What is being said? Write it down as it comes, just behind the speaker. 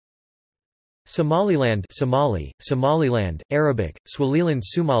Somaliland Somali, Somaliland, Arabic, Swaliland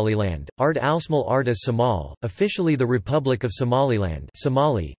Somaliland, Ard al-Smal Ard as-Somal, officially the Republic of Somaliland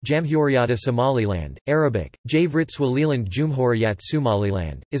Somali, Jamhuriyat Somaliland, Arabic, Javrit Swaliland Jumhuriyat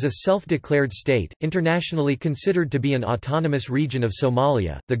Somaliland, is a self-declared state, internationally considered to be an autonomous region of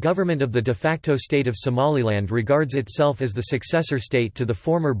Somalia. The government of the de facto state of Somaliland regards itself as the successor state to the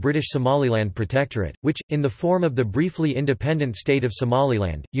former British Somaliland Protectorate, which, in the form of the briefly independent state of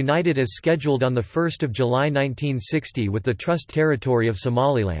Somaliland, united as scheduled on 1 July 1960 with the Trust Territory of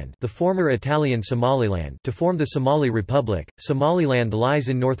Somaliland, the former Italian Somaliland, to form the Somali Republic. Somaliland lies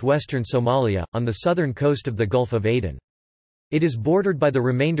in northwestern Somalia, on the southern coast of the Gulf of Aden. It is bordered by the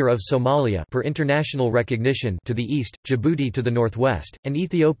remainder of Somalia per international recognition to the east, Djibouti to the northwest, and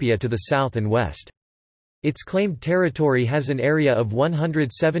Ethiopia to the south and west. Its claimed territory has an area of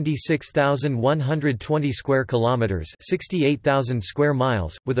 176,120 square kilometers, 68,000 square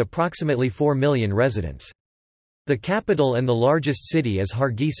miles, with approximately 4 million residents. The capital and the largest city is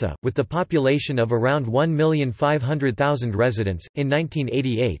Hargeisa, with the population of around 1,500,000 residents. In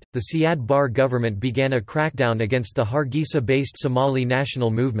 1988, the Siad Barre government began a crackdown against the Hargeisa-based Somali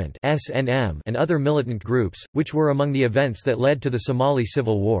National Movement (SNM) and other militant groups, which were among the events that led to the Somali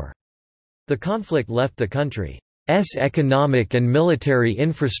Civil War. The conflict left the country's economic and military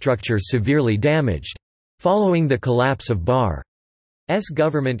infrastructure severely damaged. Following the collapse of Barre's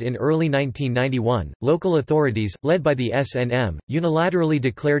government in early 1991, local authorities, led by the SNM, unilaterally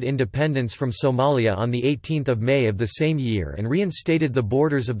declared independence from Somalia on 18 May of the same year and reinstated the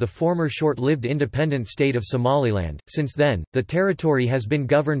borders of the former short-lived independent state of Somaliland. Since then, the territory has been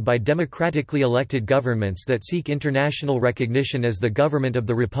governed by democratically elected governments that seek international recognition as the government of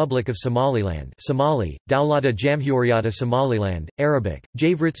the Republic of Somaliland Somali, Dawlata Jamhuriyata Somaliland, Arabic,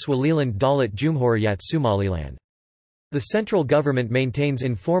 Javrit Swaliland Dalat Jumhuriyat Somaliland. The central government maintains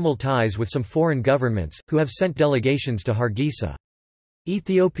informal ties with some foreign governments, who have sent delegations to Hargeisa.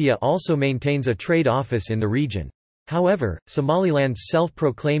 Ethiopia also maintains a trade office in the region. However, Somaliland's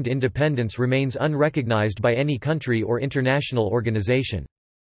self-proclaimed independence remains unrecognized by any country or international organization.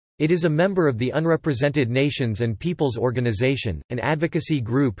 It is a member of the Unrepresented Nations and Peoples Organization, an advocacy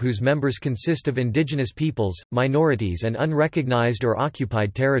group whose members consist of indigenous peoples, minorities and unrecognized or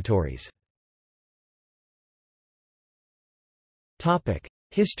occupied territories.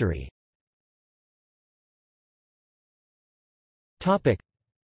 History.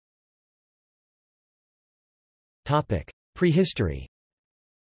 Prehistory.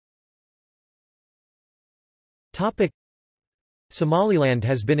 Somaliland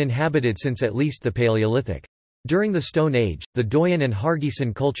has been inhabited since at least the Paleolithic. During the Stone Age, the Doyan and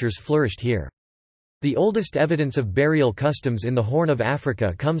Hargeisan cultures flourished here. The oldest evidence of burial customs in the Horn of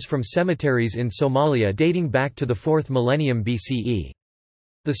Africa comes from cemeteries in Somalia dating back to the 4th millennium BCE.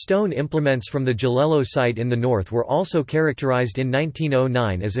 The stone implements from the Jalelo site in the north were also characterized in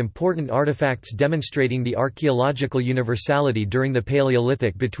 1909 as important artifacts demonstrating the archaeological universality during the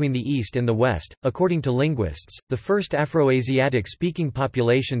Paleolithic between the East and the West. According to linguists, the first Afroasiatic speaking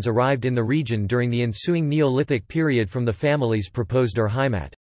populations arrived in the region during the ensuing Neolithic period from the family's proposed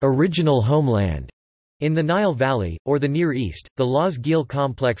Urheimat, original homeland. In the Nile Valley, or the Near East, the Las Gil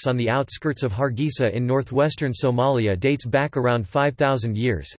complex on the outskirts of Hargeisa in northwestern Somalia dates back around 5,000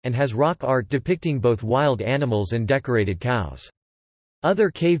 years, and has rock art depicting both wild animals and decorated cows. Other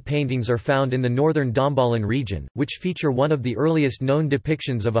cave paintings are found in the northern Dambalan region, which feature one of the earliest known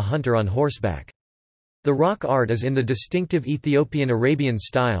depictions of a hunter on horseback. The rock art is in the distinctive Ethiopian Arabian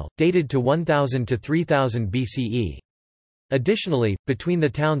style, dated to 1000 to 3000 BCE. Additionally, between the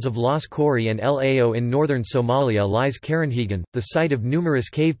towns of Las Kori and El Ao in northern Somalia lies Karanhigan, the site of numerous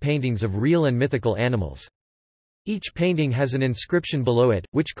cave paintings of real and mythical animals. Each painting has an inscription below it,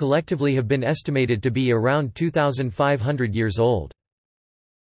 which collectively have been estimated to be around 2,500 years old.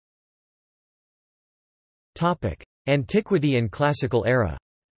 Antiquity and Classical era.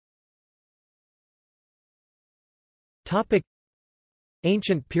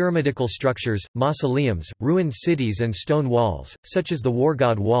 Ancient pyramidical structures, mausoleums, ruined cities and stone walls, such as the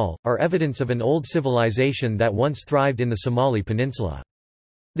Wargod Wall, are evidence of an old civilization that once thrived in the Somali peninsula.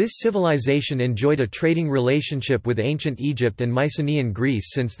 This civilization enjoyed a trading relationship with ancient Egypt and Mycenaean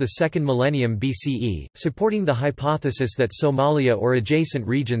Greece since the 2nd millennium BCE, supporting the hypothesis that Somalia or adjacent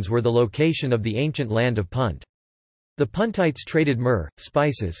regions were the location of the ancient land of Punt. The Puntites traded myrrh,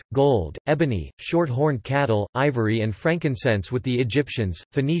 spices, gold, ebony, short-horned cattle, ivory and frankincense with the Egyptians,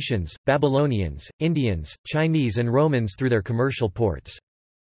 Phoenicians, Babylonians, Indians, Chinese and Romans through their commercial ports.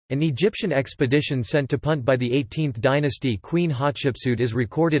 An Egyptian expedition sent to Punt by the 18th dynasty Queen Hatshepsut is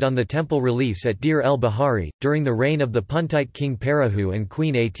recorded on the temple reliefs at Deir el-Bahari, during the reign of the Puntite king Parahu and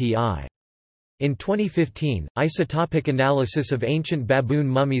Queen Ati. In 2015, isotopic analysis of ancient baboon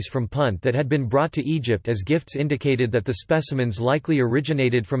mummies from Punt that had been brought to Egypt as gifts indicated that the specimens likely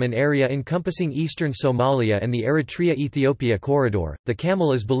originated from an area encompassing eastern Somalia and the Eritrea-Ethiopia corridor. The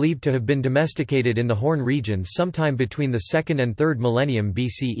camel is believed to have been domesticated in the Horn region sometime between the 2nd and 3rd millennium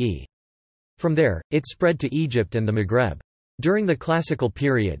BCE. From there, it spread to Egypt and the Maghreb. During the Classical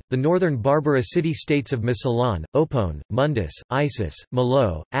period, the northern Barbara city-states of Misalan, Opone, Mundus, Isis,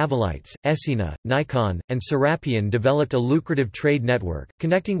 Malo, Avalites, Essina, Nikon, and Serapion developed a lucrative trade network,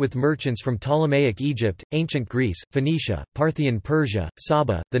 connecting with merchants from Ptolemaic Egypt, ancient Greece, Phoenicia, Parthian Persia,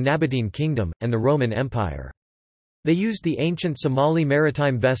 Saba, the Nabatean Kingdom, and the Roman Empire. They used the ancient Somali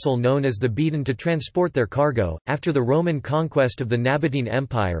maritime vessel known as the Beaten to transport their cargo. After the Roman conquest of the Nabatean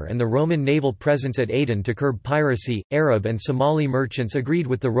Empire and the Roman naval presence at Aden to curb piracy, Arab and Somali merchants agreed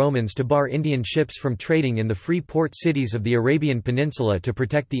with the Romans to bar Indian ships from trading in the free port cities of the Arabian Peninsula to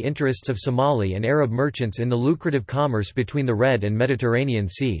protect the interests of Somali and Arab merchants in the lucrative commerce between the Red and Mediterranean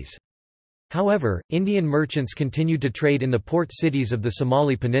seas. However, Indian merchants continued to trade in the port cities of the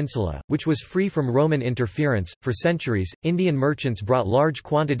Somali Peninsula, which was free from Roman interference. For centuries, Indian merchants brought large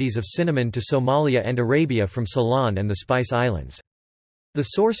quantities of cinnamon to Somalia and Arabia from Ceylon and the Spice Islands. The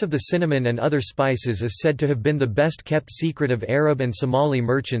source of the cinnamon and other spices is said to have been the best kept secret of Arab and Somali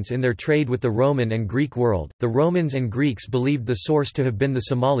merchants in their trade with the Roman and Greek world. The Romans and Greeks believed the source to have been the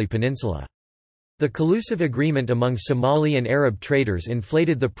Somali Peninsula. The collusive agreement among Somali and Arab traders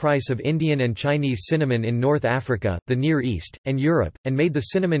inflated the price of Indian and Chinese cinnamon in North Africa, the Near East, and Europe, and made the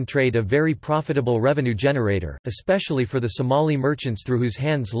cinnamon trade a very profitable revenue generator, especially for the Somali merchants through whose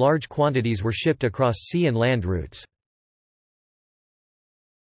hands large quantities were shipped across sea and land routes.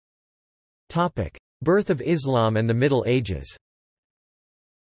 Birth of Islam and the Middle Ages.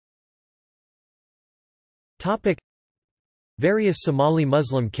 Various Somali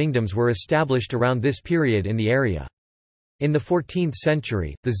Muslim kingdoms were established around this period in the area. In the 14th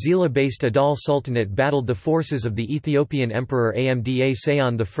century, the Zila-based Adal Sultanate battled the forces of the Ethiopian Emperor Amda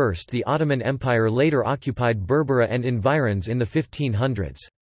Sayon I. The Ottoman Empire later occupied Berbera and environs in the 1500s.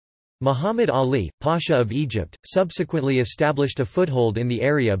 Muhammad Ali, Pasha of Egypt, subsequently established a foothold in the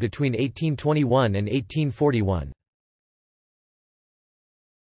area between 1821 and 1841.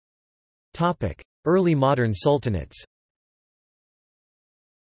 Early modern sultanates.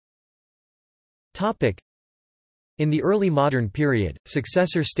 In the early modern period,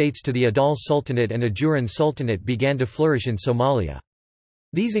 successor states to the Adal Sultanate and Ajuran Sultanate began to flourish in Somalia.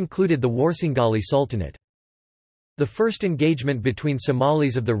 These included the Warsangali Sultanate. The first engagement between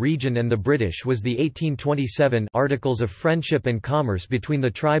Somalis of the region and the British was the 1827 Articles of Friendship and Commerce between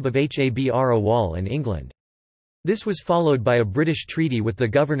the tribe of Habr Awal and England. This was followed by a British treaty with the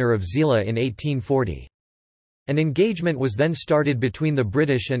governor of Zila in 1840. An engagement was then started between the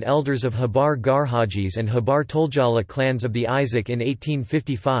British and elders of Habar Garhajis and Habar Toljala clans of the Isaac in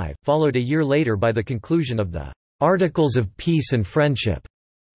 1855, followed a year later by the conclusion of the Articles of Peace and Friendship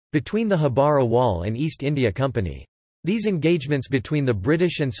between the Habar Awal and East India Company. These engagements between the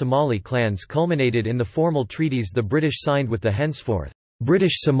British and Somali clans culminated in the formal treaties the British signed with the henceforth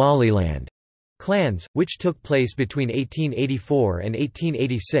British Somaliland clans, which took place between 1884 and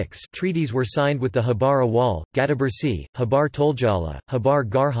 1886. Treaties were signed with the Habar Awal, Gadabursi, Habar Toljala, Habar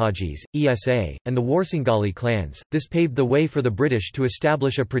Garhajis, ESA, and the Warsangali clans. This paved the way for the British to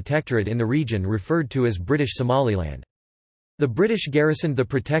establish a protectorate in the region referred to as British Somaliland. The British garrisoned the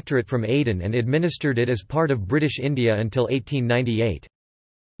protectorate from Aden and administered it as part of British India until 1898.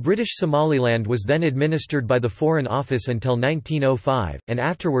 British Somaliland was then administered by the Foreign Office until 1905, and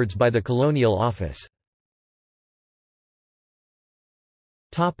afterwards by the Colonial Office.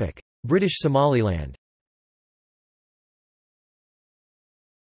 British Somaliland.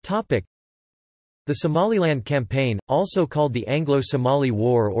 The Somaliland Campaign, also called the Anglo-Somali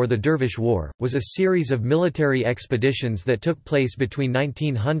War or the Dervish War, was a series of military expeditions that took place between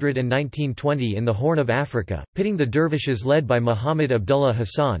 1900 and 1920 in the Horn of Africa, pitting the dervishes led by Muhammad Abdullah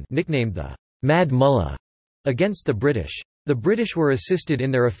Hassan, nicknamed the Mad Mullah, against the British. The British were assisted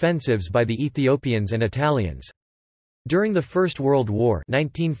in their offensives by the Ethiopians and Italians. During the First World War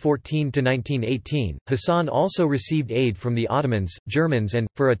 1914–1918, Hassan also received aid from the Ottomans, Germans and,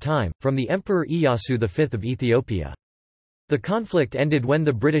 for a time, from the Emperor Iyasu V of Ethiopia. The conflict ended when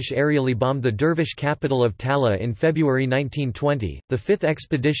the British aerially bombed the Dervish capital of Talla in February 1920. The fifth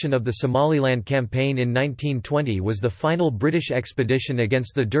expedition of the Somaliland Campaign in 1920 was the final British expedition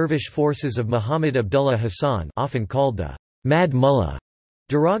against the Dervish forces of Muhammad Abdullah Hassan, often called the Mad Mullah,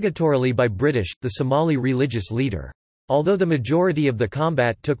 derogatorily by British, the Somali religious leader. Although the majority of the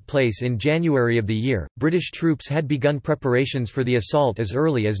combat took place in January of the year, British troops had begun preparations for the assault as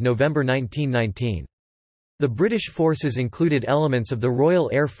early as November 1919. The British forces included elements of the Royal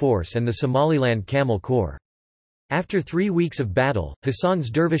Air Force and the Somaliland Camel Corps. After 3 weeks of battle,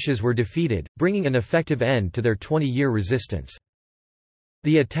 Hassan's dervishes were defeated, bringing an effective end to their 20-year resistance.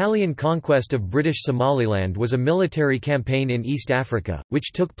 The Italian conquest of British Somaliland was a military campaign in East Africa,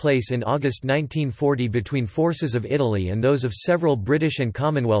 which took place in August 1940 between forces of Italy and those of several British and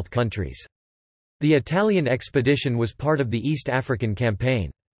Commonwealth countries. The Italian expedition was part of the East African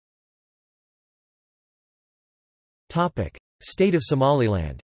Campaign. State of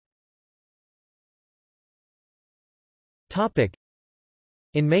Somaliland.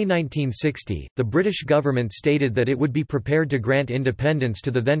 In May 1960, the British government stated that it would be prepared to grant independence to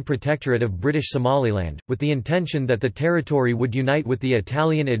the then Protectorate of British Somaliland, with the intention that the territory would unite with the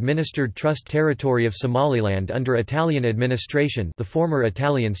Italian-administered Trust Territory of Somaliland under Italian administration, the former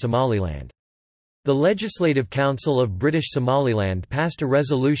Italian Somaliland. The Legislative Council of British Somaliland passed a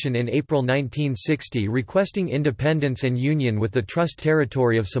resolution in April 1960 requesting independence and union with the Trust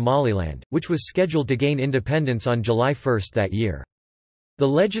Territory of Somaliland, which was scheduled to gain independence on July 1 that year. The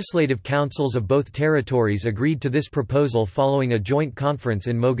legislative councils of both territories agreed to this proposal following a joint conference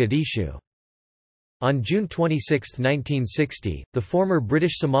in Mogadishu. On June 26, 1960, the former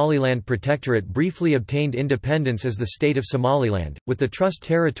British Somaliland Protectorate briefly obtained independence as the State of Somaliland, with the Trust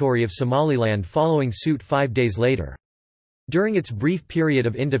Territory of Somaliland following suit 5 days later. During its brief period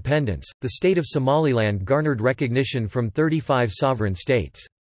of independence, the State of Somaliland garnered recognition from 35 sovereign states.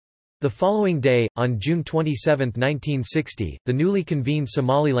 The following day, on June 27, 1960, the newly convened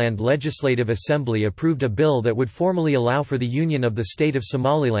Somaliland Legislative Assembly approved a bill that would formally allow for the union of the State of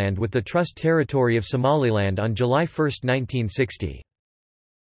Somaliland with the Trust Territory of Somaliland on July 1, 1960.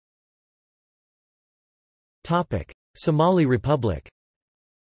 Somali Republic.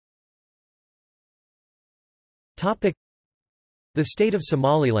 The State of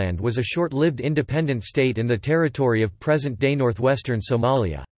Somaliland was a short-lived independent state in the territory of present-day northwestern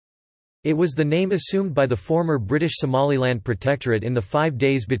Somalia. It was the name assumed by the former British Somaliland Protectorate in the 5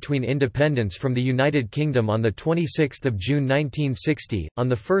 days between independence from the United Kingdom on 26 June 1960. On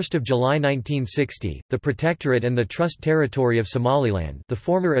 1 July 1960, the Protectorate and the Trust Territory of Somaliland, the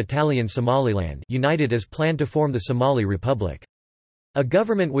former Italian Somaliland, united as planned to form the Somali Republic. A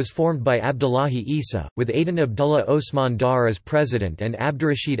government was formed by Abdullahi Isa, with Aden Abdullah Osman Dar as president and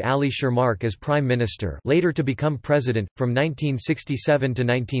Abdurrashid Ali Sharmark as prime minister, later to become president, from 1967 to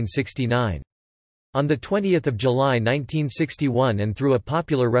 1969. On 20 July 1961 and through a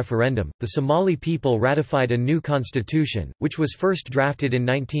popular referendum, the Somali people ratified a new constitution, which was first drafted in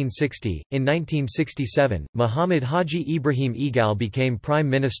 1960. In 1967, Muhammad Haji Ibrahim Egal became prime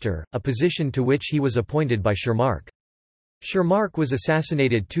minister, a position to which he was appointed by Sharmark. Sharmark was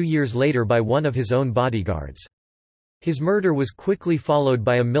assassinated 2 years later by one of his own bodyguards. His murder was quickly followed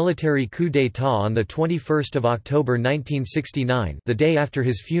by a military coup d'état on 21 October 1969, the day after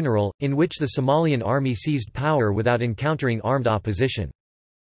his funeral, in which the Somalian army seized power without encountering armed opposition.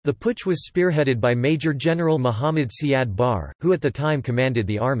 The putsch was spearheaded by Major General Muhammad Siad Barre, who at the time commanded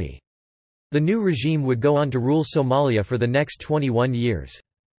the army. The new regime would go on to rule Somalia for the next 21 years.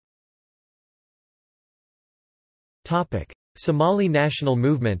 Somali national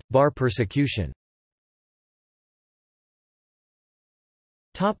movement, Barre persecution.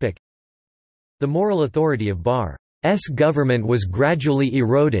 The moral authority of Barre's government was gradually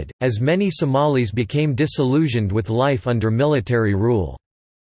eroded, as many Somalis became disillusioned with life under military rule.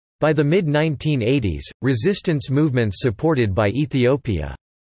 By the mid-1980s, resistance movements supported by Ethiopia's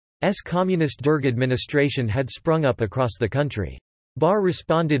communist Derg administration had sprung up across the country. Barre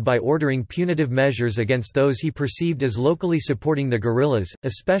responded by ordering punitive measures against those he perceived as locally supporting the guerrillas,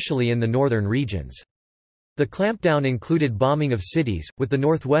 especially in the northern regions. The clampdown included bombing of cities, with the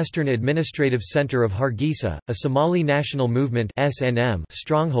northwestern administrative center of Hargeisa, a Somali National Movement (SNM)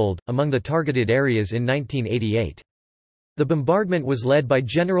 stronghold, among the targeted areas in 1988. The bombardment was led by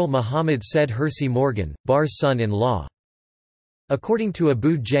General Muhammad Said Hersi Morgan, Barre's son-in-law. According to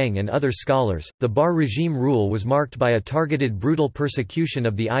Abu Jeng and other scholars, the Barre regime rule was marked by a targeted brutal persecution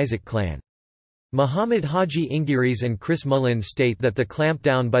of the Isaac clan. Muhammad Haji Ingiris and Chris Mullin state that the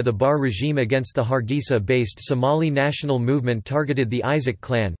clampdown by the Barre regime against the Hargeisa-based Somali National Movement targeted the Isaac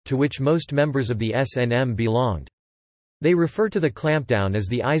clan, to which most members of the SNM belonged. They refer to the clampdown as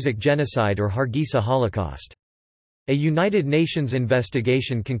the Isaac Genocide or Hargeisa Holocaust. A United Nations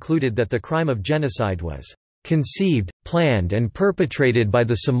investigation concluded that the crime of genocide was conceived, planned and perpetrated by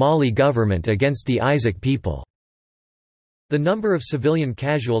the Somali government against the Isaac people. The number of civilian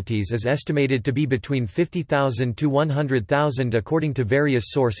casualties is estimated to be between 50,000 to 100,000 according to various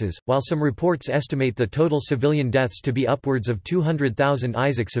sources, while some reports estimate the total civilian deaths to be upwards of 200,000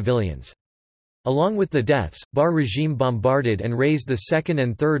 Isaac civilians. Along with the deaths, Bar regime bombarded and razed the second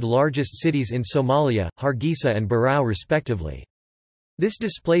and third largest cities in Somalia, Hargeisa and Barrow respectively. This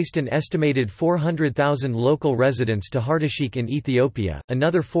displaced an estimated 400,000 local residents to Hardashik in Ethiopia.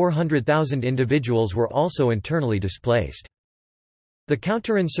 Another 400,000 individuals were also internally displaced. The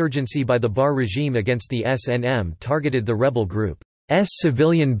counterinsurgency by the Bar regime against the SNM targeted the rebel group's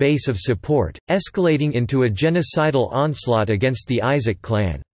civilian base of support, escalating into a genocidal onslaught against the Isaac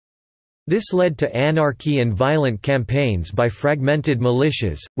clan. This led to anarchy and violent campaigns by fragmented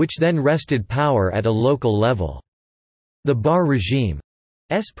militias, which then wrested power at a local level. The Bar regime's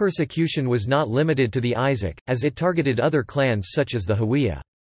persecution was not limited to the Isaac, as it targeted other clans such as the Hawiya.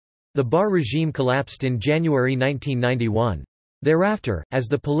 The Bar regime collapsed in January 1991. Thereafter, as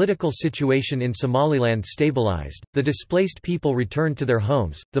the political situation in Somaliland stabilized, the displaced people returned to their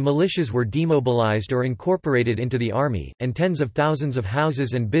homes, the militias were demobilized or incorporated into the army, and tens of thousands of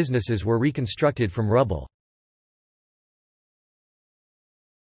houses and businesses were reconstructed from rubble.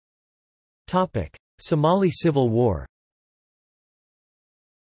 Somali Civil War.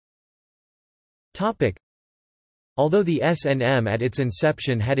 Although the SNM at its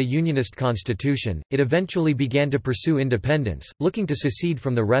inception had a unionist constitution, it eventually began to pursue independence, looking to secede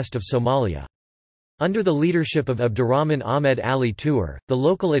from the rest of Somalia. Under the leadership of Abdurrahman Ahmed Ali Tour, the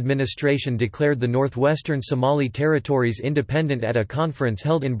local administration declared the northwestern Somali territories independent at a conference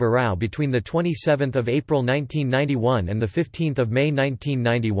held in Barrow between 27 April 1991 and 15 May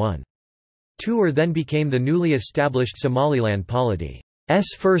 1991. Tour then became the newly established Somaliland Polity.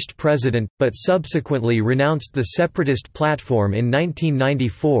 First president, but subsequently renounced the separatist platform in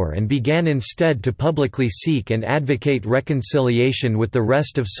 1994 and began instead to publicly seek and advocate reconciliation with the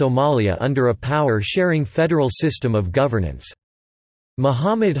rest of Somalia under a power-sharing federal system of governance.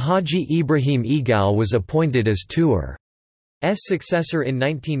 Muhammad Haji Ibrahim Egal was appointed as Tour's successor in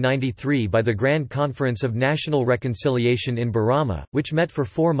 1993 by the Grand Conference of National Reconciliation in Barama, which met for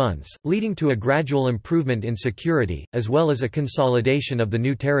 4 months, leading to a gradual improvement in security, as well as a consolidation of the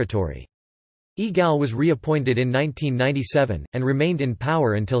new territory. Egal was reappointed in 1997, and remained in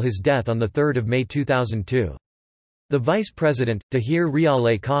power until his death on 3 May 2002. The vice president, Tahir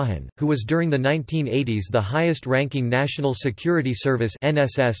Riale Kahan, who was during the 1980s the highest-ranking National Security Service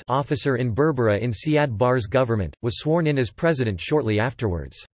 (NSS) officer in Berbera in Siad Barre's government, was sworn in as president shortly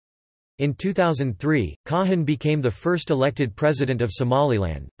afterwards. In 2003, Kahan became the first elected president of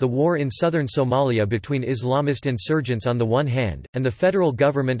Somaliland. The war in southern Somalia between Islamist insurgents on the one hand, and the federal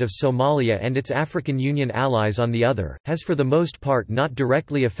government of Somalia and its African Union allies on the other, has for the most part not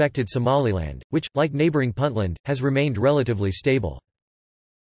directly affected Somaliland, which, like neighboring Puntland, has remained relatively stable.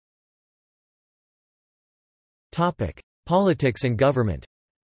 Politics and government.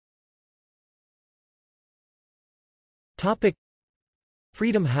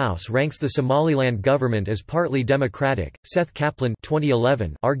 Freedom House ranks the Somaliland government as partly democratic. Seth Kaplan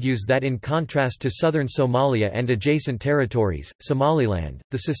 2011 argues that in contrast to southern Somalia and adjacent territories, Somaliland,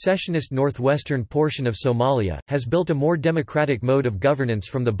 the secessionist northwestern portion of Somalia, has built a more democratic mode of governance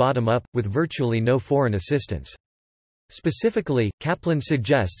from the bottom up, with virtually no foreign assistance. Specifically, Kaplan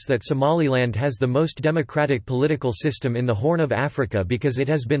suggests that Somaliland has the most democratic political system in the Horn of Africa because it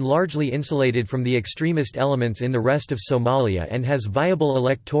has been largely insulated from the extremist elements in the rest of Somalia and has viable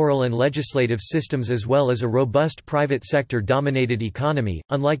electoral and legislative systems as well as a robust private sector-dominated economy,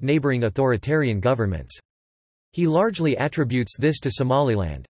 unlike neighboring authoritarian governments. He largely attributes this to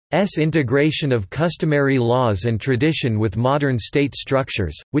Somaliland. Integration of customary laws and tradition with modern state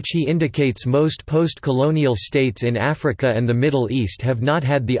structures, which he indicates most post-colonial states in Africa and the Middle East have not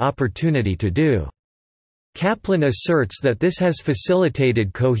had the opportunity to do. Kaplan asserts that this has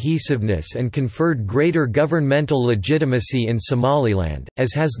facilitated cohesiveness and conferred greater governmental legitimacy in Somaliland,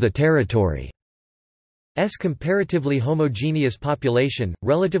 as has the territory. Comparatively homogeneous population,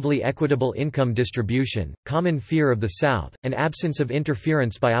 relatively equitable income distribution, common fear of the South, and absence of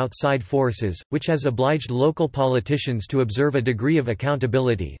interference by outside forces, which has obliged local politicians to observe a degree of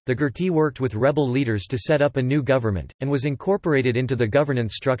accountability. The Gertie worked with rebel leaders to set up a new government, and was incorporated into the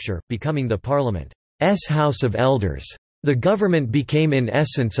governance structure, becoming the Parliament's House of Elders. The government became in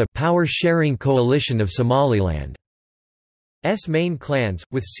essence a power-sharing coalition of Somaliland. Main clans,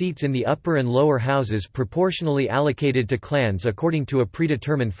 with seats in the upper and lower houses proportionally allocated to clans according to a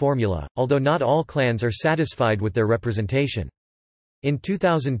predetermined formula, although not all clans are satisfied with their representation. In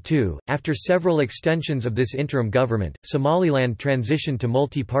 2002, after several extensions of this interim government, Somaliland transitioned to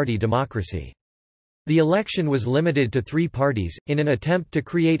multi-party democracy. The election was limited to 3 parties, in an attempt to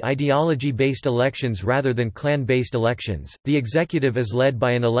create ideology-based elections rather than clan-based elections. The executive is led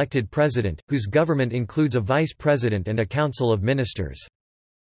by an elected president, whose government includes a vice president and a council of ministers.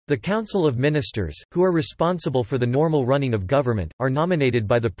 The Council of Ministers, who are responsible for the normal running of government, are nominated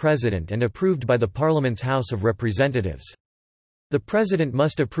by the President and approved by the Parliament's House of Representatives. The President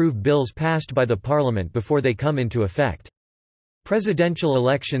must approve bills passed by the Parliament before they come into effect. Presidential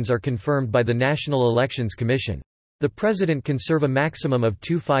elections are confirmed by the National Elections Commission. The President can serve a maximum of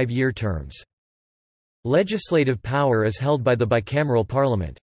 2 5-year terms. Legislative power is held by the bicameral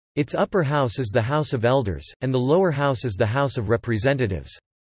Parliament. Its upper house is the House of Elders, and the lower house is the House of Representatives.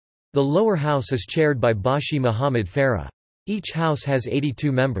 The lower house is chaired by Bashi Muhammad Farah. Each house has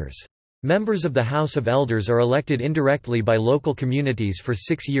 82 members. Members of the House of Elders are elected indirectly by local communities for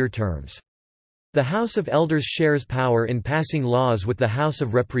 6-year terms. The House of Elders shares power in passing laws with the House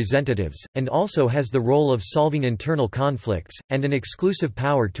of Representatives, and also has the role of solving internal conflicts, and an exclusive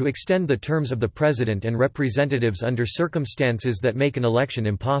power to extend the terms of the President and representatives under circumstances that make an election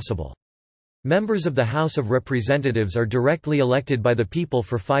impossible. Members of the House of Representatives are directly elected by the people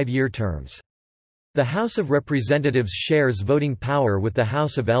for 5-year terms. The House of Representatives shares voting power with the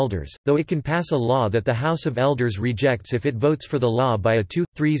House of Elders, though it can pass a law that the House of Elders rejects if it votes for the law by a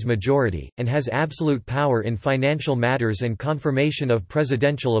 2/3 majority, and has absolute power in financial matters and confirmation of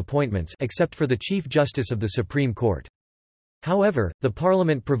presidential appointments except for the Chief Justice of the Supreme Court. However, the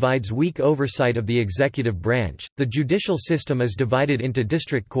Parliament provides weak oversight of the executive branch. The judicial system is divided into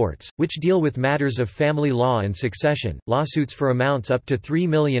district courts, which deal with matters of family law and succession, lawsuits for amounts up to 3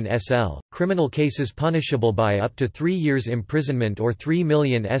 million SL, criminal cases punishable by up to 3 years imprisonment or 3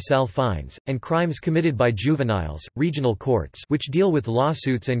 million SL fines, and crimes committed by juveniles, regional courts, which deal with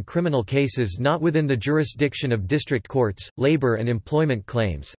lawsuits and criminal cases not within the jurisdiction of district courts, labor and employment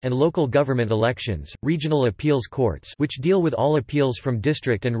claims, and local government elections, regional appeals courts, which deal with all appeals from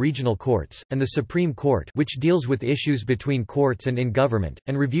district and regional courts, and the Supreme Court, which deals with issues between courts and in government,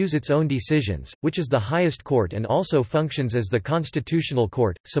 and reviews its own decisions, which is the highest court and also functions as the constitutional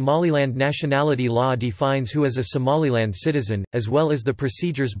court. Somaliland nationality law defines who is a Somaliland citizen, as well as the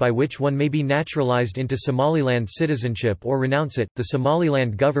procedures by which one may be naturalized into Somaliland citizenship or renounce it. The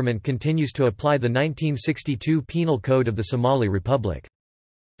Somaliland government continues to apply the 1962 Penal Code of the Somali Republic.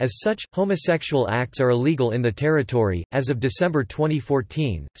 As such, homosexual acts are illegal in the territory. As of December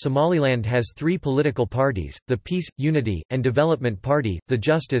 2014, Somaliland has 3 political parties: the Peace, Unity, and Development Party, the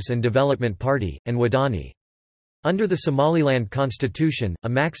Justice and Development Party, and Wadani. Under the Somaliland constitution, a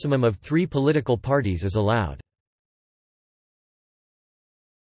maximum of 3 political parties is allowed.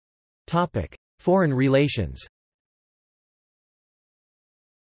 Topic: Foreign relations.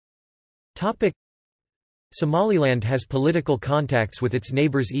 Topic: Somaliland has political contacts with its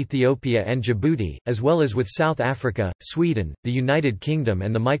neighbours Ethiopia and Djibouti, as well as with South Africa, Sweden, the United Kingdom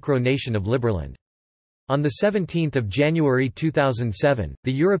and the micronation of Liberland. On 17 January 2007,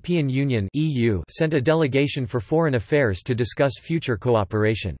 the European Union (EU) sent a delegation for foreign affairs to discuss future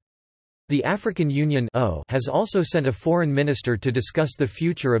cooperation. The African Union has also sent a foreign minister to discuss the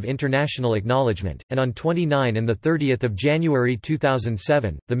future of international acknowledgement, and on 29 and 30 January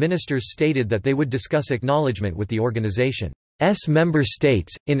 2007, the ministers stated that they would discuss acknowledgement with the organization's member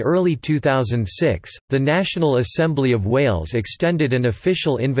states. In early 2006, the National Assembly of Wales extended an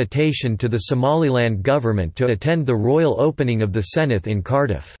official invitation to the Somaliland government to attend the royal opening of the Senedd in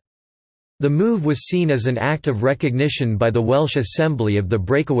Cardiff. The move was seen as an act of recognition by the Welsh Assembly of the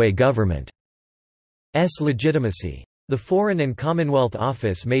breakaway government's legitimacy. The Foreign and Commonwealth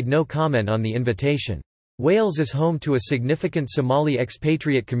Office made no comment on the invitation. Wales is home to a significant Somali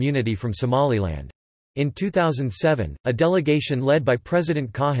expatriate community from Somaliland. In 2007, a delegation led by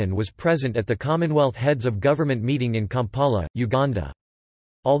President Kahan was present at the Commonwealth Heads of Government meeting in Kampala, Uganda.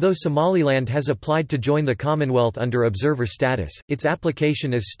 Although Somaliland has applied to join the Commonwealth under observer status, its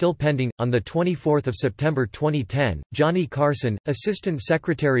application is still pending. On 24 September 2010, Johnny Carson, Assistant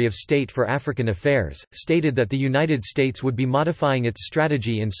Secretary of State for African Affairs, stated that the United States would be modifying its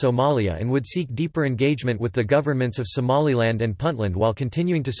strategy in Somalia and would seek deeper engagement with the governments of Somaliland and Puntland while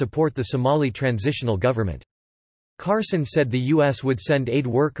continuing to support the Somali transitional government. Carson said the U.S. would send aid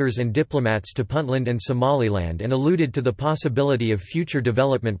workers and diplomats to Puntland and Somaliland and alluded to the possibility of future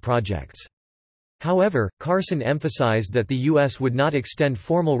development projects. However, Carson emphasized that the U.S. would not extend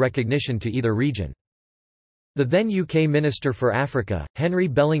formal recognition to either region. The then UK Minister for Africa, Henry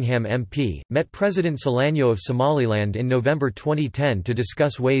Bellingham MP, met President Solanyo of Somaliland in November 2010 to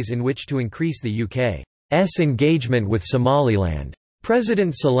discuss ways in which to increase the UK's engagement with Somaliland.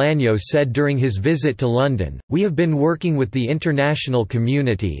 President Solano said during his visit to London, "We have been working with the international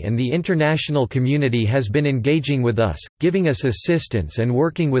community and the international community has been engaging with us, giving us assistance and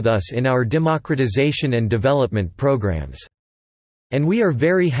working with us in our democratization and development programs. And we are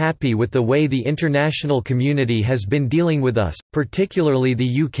very happy with the way the international community has been dealing with us, particularly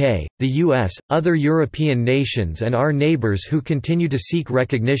the UK, the US, other European nations and our neighbours who continue to seek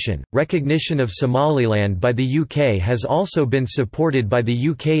recognition. Recognition of Somaliland by the UK has also been supported by the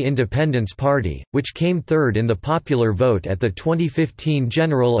UK Independence Party, which came third in the popular vote at the 2015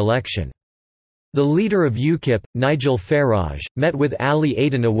 general election." The leader of UKIP, Nigel Farage, met with Ali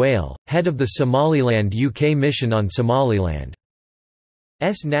Aden Awale, head of the Somaliland UK mission on Somaliland.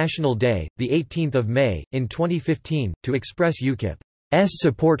 National Day, 18 May, in 2015, to express UKIP's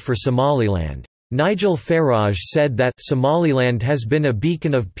support for Somaliland. Nigel Farage said that Somaliland has been a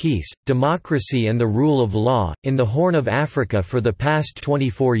beacon of peace, democracy and the rule of law, in the Horn of Africa for the past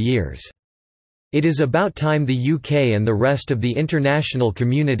 24 years. It is about time the UK and the rest of the international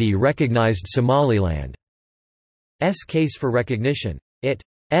community recognised Somaliland's case for recognition.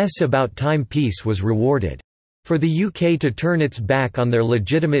 It's about time peace was rewarded. For the UK to turn its back on their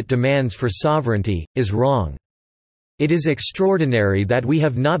legitimate demands for sovereignty, is wrong. It is extraordinary that we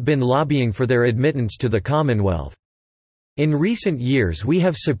have not been lobbying for their admittance to the Commonwealth. In recent years we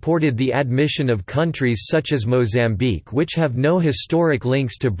have supported the admission of countries such as Mozambique which have no historic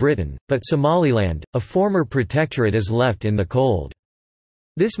links to Britain, but Somaliland, a former protectorate, is left in the cold.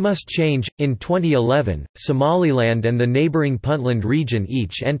 This must change. In 2011, Somaliland and the neighbouring Puntland region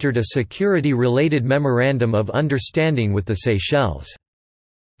each entered a security-related Memorandum of Understanding with the Seychelles.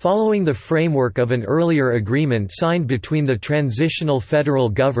 Following the framework of an earlier agreement signed between the transitional federal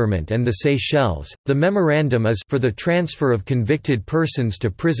government and the Seychelles, the memorandum is for the transfer of convicted persons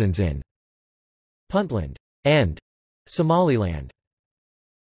to prisons in Puntland and Somaliland.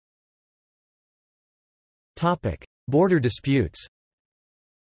 Border disputes.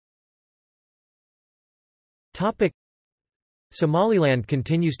 Somaliland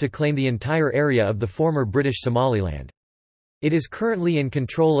continues to claim the entire area of the former British Somaliland. It is currently in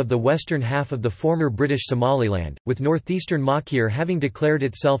control of the western half of the former British Somaliland, with northeastern Makir having declared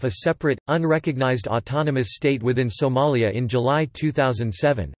itself a separate, unrecognised autonomous state within Somalia in July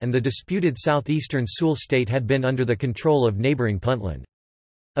 2007, and the disputed southeastern Sul state had been under the control of neighbouring Puntland.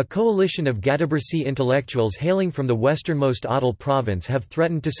 A coalition of Gadabursi intellectuals hailing from the westernmost Awdal province have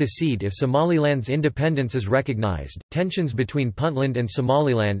threatened to secede if Somaliland's independence is recognized. Tensions between Puntland and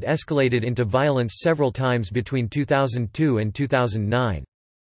Somaliland escalated into violence several times between 2002 and 2009.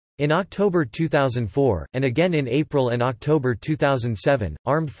 In October 2004, and again in April and October 2007,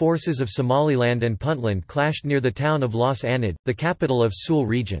 armed forces of Somaliland and Puntland clashed near the town of Los Anod, the capital of Sul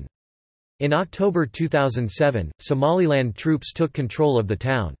region. In October 2007, Somaliland troops took control of the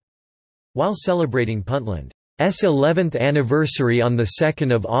town. While celebrating Puntland's 11th anniversary on 2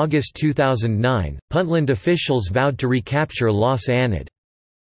 August 2009, Puntland officials vowed to recapture Los Anod.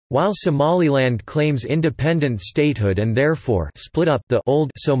 While Somaliland claims independent statehood and therefore split up the old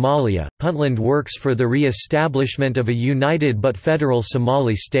Somalia, Puntland works for the re-establishment of a united but federal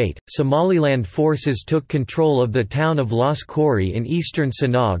Somali state. Somaliland forces took control of the town of Los Khoury in eastern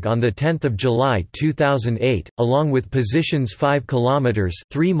Sanag on 10 July 2008, along with positions 5 kilometers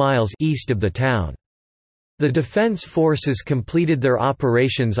 (3 miles) east of the town. The Defense Forces completed their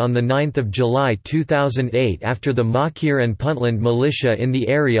operations on 9 July 2008 after the Makir and Puntland militia in the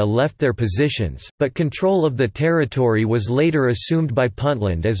area left their positions, but control of the territory was later assumed by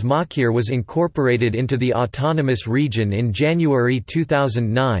Puntland as Makir was incorporated into the autonomous region in January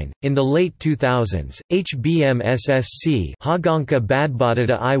 2009. In the late 2000s, HBM-SSC Haganka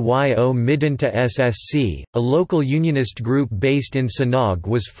Badbadata Iyo Midinta SSC, a local unionist group based in Sanag,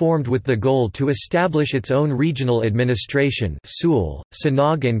 was formed with the goal to establish its own regional administration Sul,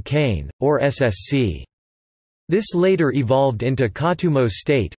 Sanag and Kane, or SSC. This later evolved into Katumo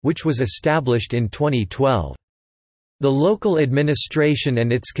State, which was established in 2012. The local administration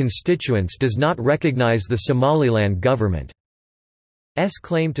and its constituents does not recognize the Somaliland government's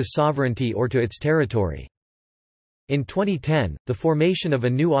claim to sovereignty or to its territory. In 2010, the formation of a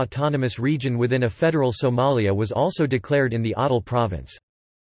new autonomous region within a federal Somalia was also declared in the Awdal province.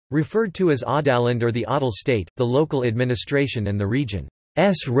 Referred to as Awdaland or the Awdal state, the local administration and the region's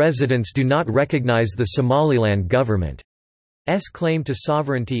residents do not recognize the Somaliland government's claim to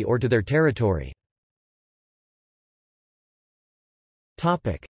sovereignty or to their territory.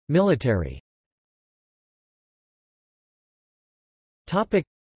 Military.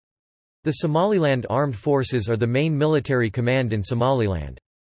 The Somaliland Armed Forces are the main military command in Somaliland.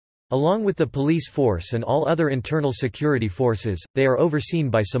 Along with the police force and all other internal security forces, they are overseen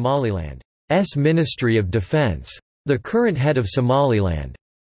by Somaliland's Ministry of Defense. The current head of Somaliland's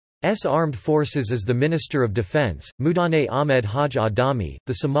armed forces is the Minister of Defense, Mudane Ahmed Haj Adami.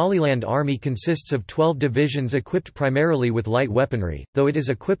 The Somaliland Army consists of 12 divisions equipped primarily with light weaponry, though it is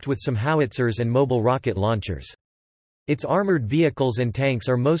equipped with some howitzers and mobile rocket launchers. Its armored vehicles and tanks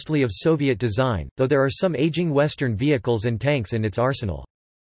are mostly of Soviet design, though there are some aging Western vehicles and tanks in its arsenal.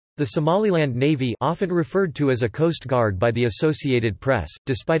 The Somaliland Navy, often referred to as a Coast Guard by the Associated Press,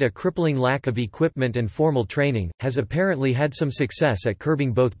 despite a crippling lack of equipment and formal training, has apparently had some success at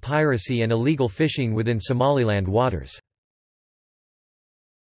curbing both piracy and illegal fishing within Somaliland waters.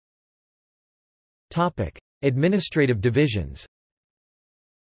 Administrative divisions.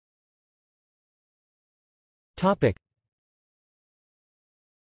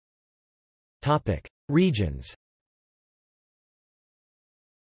 Regions.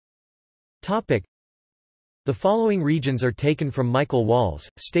 The following regions are taken from Michael Wall's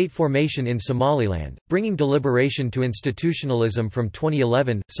State Formation in Somaliland, Bringing Deliberation to Institutionalism from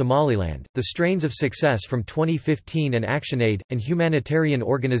 2011, Somaliland, The Strains of Success from 2015 and ActionAid, an humanitarian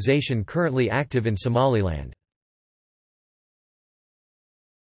organization currently active in Somaliland.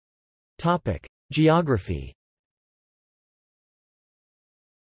 Geography.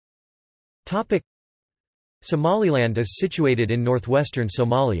 Somaliland is situated in northwestern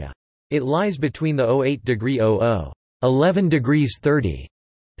Somalia. It lies between the 08°00, 11°30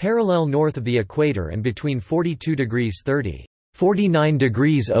 parallel north of the equator and between 42°30,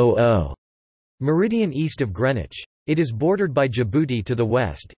 49°00 meridian east of Greenwich. It is bordered by Djibouti to the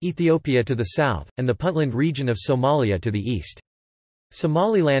west, Ethiopia to the south, and the Puntland region of Somalia to the east.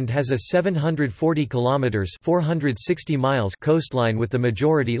 Somaliland has a 740 kilometers (460 miles) coastline, with the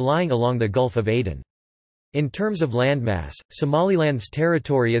majority lying along the Gulf of Aden. In terms of landmass, Somaliland's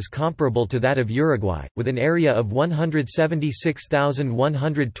territory is comparable to that of Uruguay, with an area of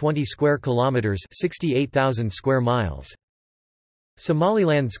 176,120 square kilometers (68,000 square miles).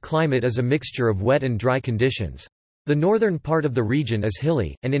 Somaliland's climate is a mixture of wet and dry conditions. The northern part of the region is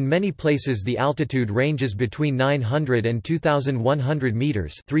hilly, and in many places the altitude ranges between 900 and 2,100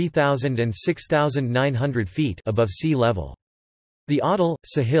 meters (3,000 and 6,900 feet) above sea level. The Adal,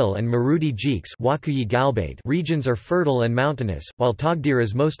 Sahil and Marudi Jiks regions are fertile and mountainous, while Togdir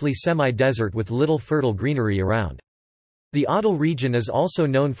is mostly semi-desert with little fertile greenery around. The Adal region is also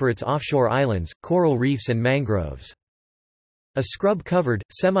known for its offshore islands, coral reefs and mangroves. A scrub-covered,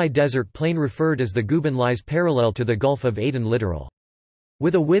 semi-desert plain referred as the Guban lies parallel to the Gulf of Aden littoral.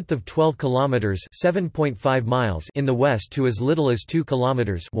 With a width of 12 kilometers (7.5 miles) in the west to as little as 2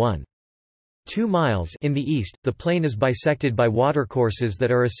 kilometers (1.2 miles) in the east, the plain is bisected by watercourses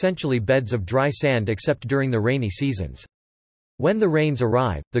that are essentially beds of dry sand except during the rainy seasons. When the rains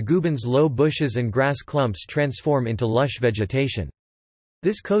arrive, the Guban's low bushes and grass clumps transform into lush vegetation.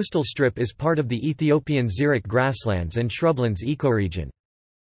 This coastal strip is part of the Ethiopian xeric grasslands and shrublands ecoregion.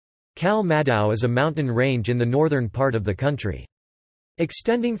 Kal Madao is a mountain range in the northern part of the country.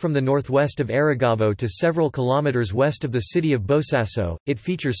 Extending from the northwest of Arigavo to several kilometers west of the city of Bosaso, it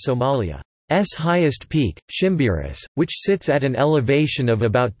features Somalia's highest peak, Shimbiris, which sits at an elevation of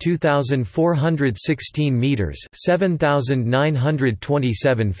about 2,416 meters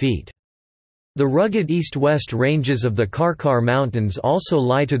 (7,927 feet). The rugged east-west ranges of the Karkar Mountains also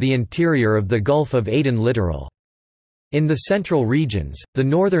lie to the interior of the Gulf of Aden littoral. In the central regions, the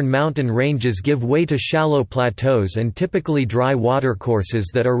northern mountain ranges give way to shallow plateaus and typically dry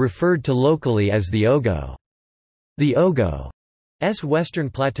watercourses that are referred to locally as the Ogo. The Ogo's western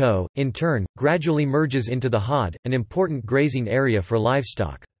plateau, in turn, gradually merges into the Had, an important grazing area for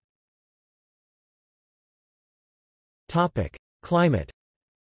livestock. Climate.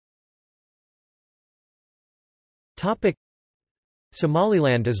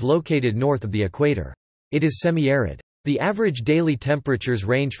 Somaliland is located north of the equator. It is semi-arid. The average daily temperatures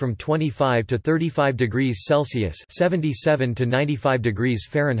range from 25 to 35 degrees Celsius (77 to 95 degrees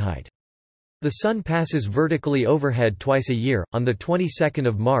Fahrenheit). The sun passes vertically overhead twice a year, on the 22nd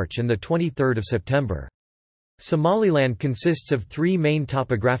of March and the 23rd of September. Somaliland consists of three main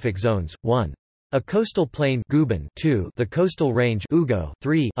topographic zones: 1. A coastal plain Guban, 2. The coastal range Ugo,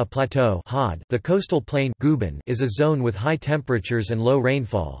 3. A plateau Had. The coastal plain Guban is a zone with high temperatures and low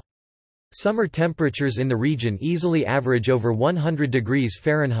rainfall. Summer temperatures in the region easily average over 100 degrees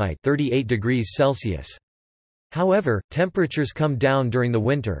Fahrenheit (38 degrees Celsius). However, temperatures come down during the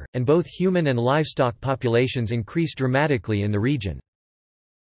winter, and both human and livestock populations increase dramatically in the region.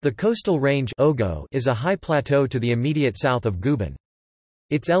 The coastal range Ogo is a high plateau to the immediate south of Guban.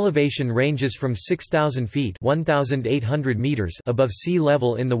 Its elevation ranges from 6,000 feet (1,800 meters) above sea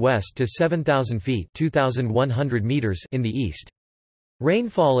level in the west to 7,000 feet (2,100 meters) in the east.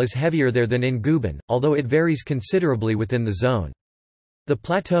 Rainfall is heavier there than in Guban, although it varies considerably within the zone. The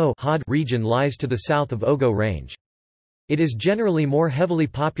plateau region lies to the south of Ogo Range. It is generally more heavily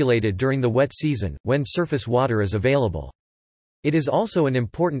populated during the wet season, when surface water is available. It is also an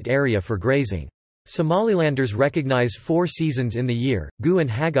important area for grazing. Somalilanders recognize 4 seasons in the year. Gu and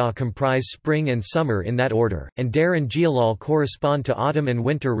Haga comprise spring and summer in that order, and Dare and Jialal correspond to autumn and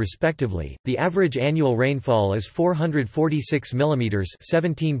winter respectively. The average annual rainfall is 446 mm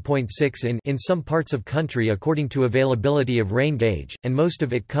 (17.6 in some parts of country according to availability of rain gauge, and most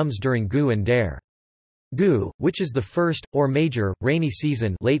of it comes during Gu and Dare. Gu, which is the first, or major, rainy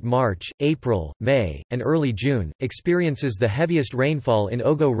season late March, April, May, and early June, experiences the heaviest rainfall in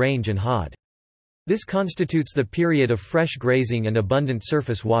Ogo Range and Had. This constitutes the period of fresh grazing and abundant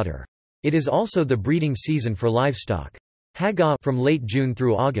surface water. It is also the breeding season for livestock. Haga from late June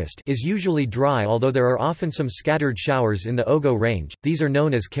through August is usually dry, although there are often some scattered showers in the Ogo Range. These are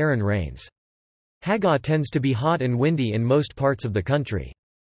known as Karen rains. Haga tends to be hot and windy in most parts of the country.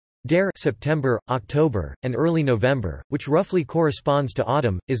 Dare September, October, and early November, which roughly corresponds to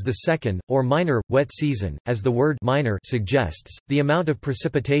autumn, is the second, or minor, wet season. As the word minor suggests, the amount of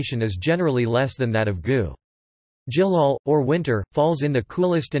precipitation is generally less than that of Gu. Jilal, or winter, falls in the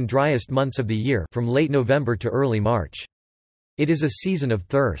coolest and driest months of the year from late November to early March. It is a season of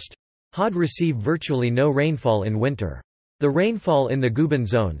thirst. Had receive virtually no rainfall in winter. The rainfall in the Guban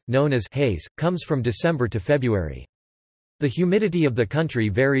zone, known as haze, comes from December to February. The humidity of the country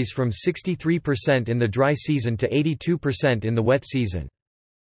varies from 63% in the dry season to 82% in the wet season.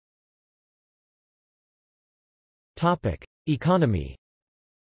 Economy.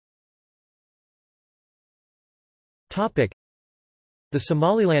 The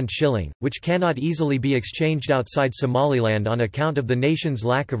Somaliland shilling, which cannot easily be exchanged outside Somaliland on account of the nation's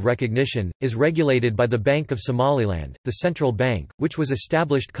lack of recognition, is regulated by the Bank of Somaliland, the central bank, which was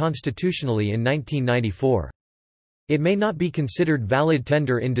established constitutionally in 1994. It may not be considered valid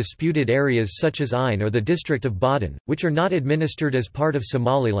tender in disputed areas such as Ain or the district of Baden, which are not administered as part of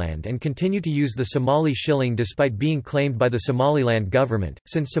Somaliland and continue to use the Somali shilling despite being claimed by the Somaliland government.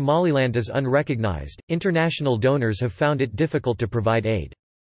 Since Somaliland is unrecognized, international donors have found it difficult to provide aid.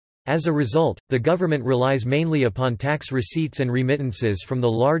 As a result, the government relies mainly upon tax receipts and remittances from the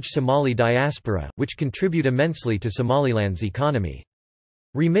large Somali diaspora, which contribute immensely to Somaliland's economy.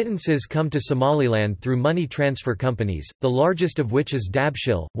 Remittances come to Somaliland through money transfer companies, the largest of which is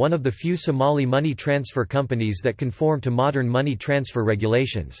Dabshil, one of the few Somali money transfer companies that conform to modern money transfer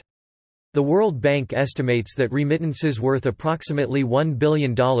regulations. The World Bank estimates that remittances worth approximately $1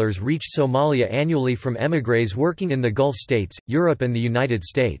 billion reach Somalia annually from émigrés working in the Gulf states, Europe and the United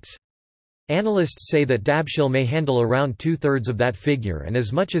States. Analysts say that Dabshil may handle around 2/3 of that figure, and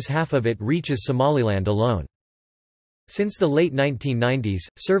as much as half of it reaches Somaliland alone. Since the late 1990s,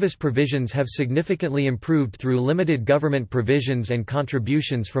 service provisions have significantly improved through limited government provisions and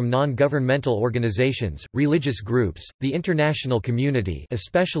contributions from non-governmental organizations, religious groups, the international community,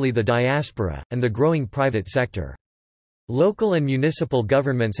 especially the diaspora, and the growing private sector. Local and municipal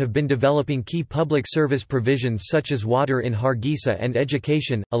governments have been developing key public service provisions such as water in Hargeisa and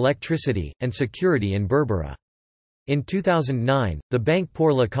education, electricity, and security in Berbera. In 2009, the Banque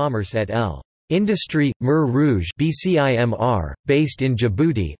pour le Commerce et l'Industrie, Mer Rouge (BCIMR), based in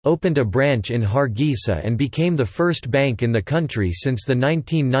Djibouti, opened a branch in Hargeisa and became the first bank in the country since the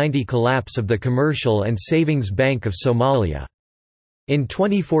 1990 collapse of the Commercial and Savings Bank of Somalia. In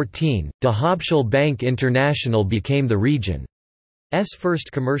 2014, Dahabshil Bank International became the region's first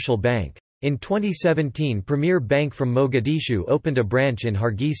commercial bank. In 2017, Premier Bank from Mogadishu opened a branch in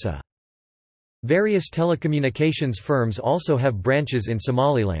Hargeisa. Various telecommunications firms also have branches in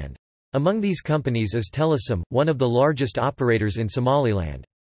Somaliland. Among these companies is Telesom, one of the largest operators in Somaliland.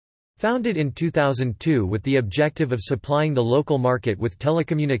 Founded in 2002 with the objective of supplying the local market with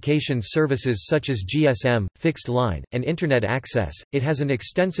telecommunications services such as GSM, fixed line, and Internet access, it has an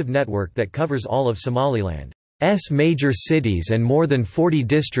extensive network that covers all of Somaliland's major cities and more than 40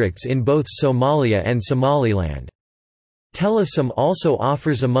 districts in both Somalia and Somaliland. Telesom also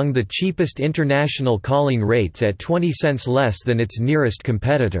offers among the cheapest international calling rates at 20 cents less than its nearest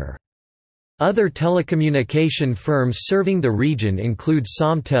competitor. Other telecommunication firms serving the region include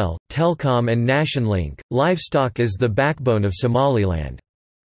Somtel, Telcom and Nationlink. Livestock is the backbone of Somaliland's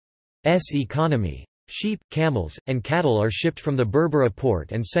economy. Sheep, camels, and cattle are shipped from the Berbera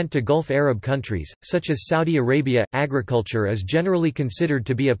port and sent to Gulf Arab countries, such as Saudi Arabia. Agriculture is generally considered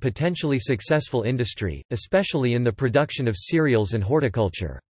to be a potentially successful industry, especially in the production of cereals and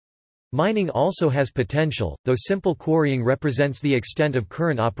horticulture. Mining also has potential, though simple quarrying represents the extent of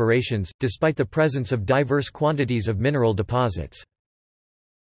current operations, despite the presence of diverse quantities of mineral deposits.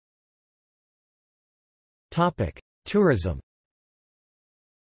 Tourism.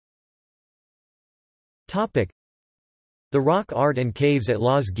 The rock art and caves at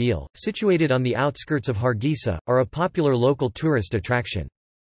Las Guil, situated on the outskirts of Hargeisa, are a popular local tourist attraction.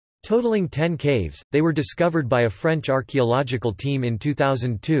 Totaling 10 caves, they were discovered by a French archaeological team in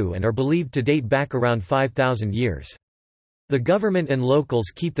 2002 and are believed to date back around 5,000 years. The government and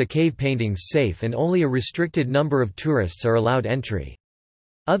locals keep the cave paintings safe and only a restricted number of tourists are allowed entry.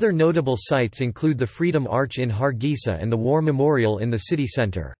 Other notable sites include the Freedom Arch in Hargeisa and the War Memorial in the city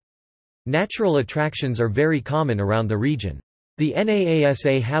centre. Natural attractions are very common around the region. The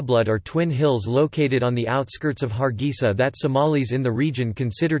Naasa Hablood are twin hills located on the outskirts of Hargeisa that Somalis in the region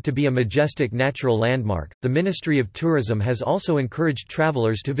consider to be a majestic natural landmark. The Ministry of Tourism has also encouraged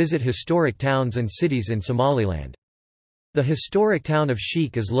travelers to visit historic towns and cities in Somaliland. The historic town of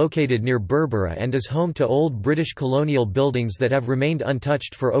Sheik is located near Berbera and is home to old British colonial buildings that have remained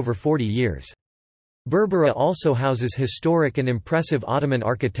untouched for over 40 years. Berbera also houses historic and impressive Ottoman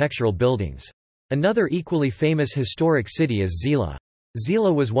architectural buildings. Another equally famous historic city is Zila.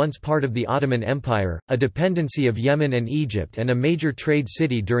 Zila was once part of the Ottoman Empire, a dependency of Yemen and Egypt and a major trade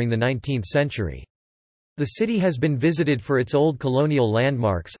city during the 19th century. The city has been visited for its old colonial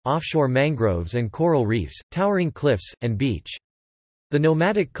landmarks, offshore mangroves and coral reefs, towering cliffs, and beach. The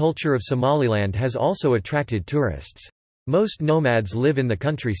nomadic culture of Somaliland has also attracted tourists. Most nomads live in the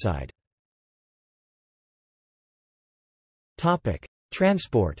countryside.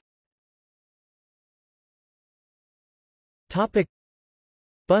 Transport.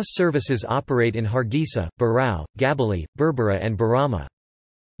 Bus services operate in Hargeisa, Barao, Gabali, Berbera and Barama.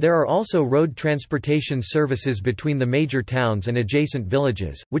 There are also road transportation services between the major towns and adjacent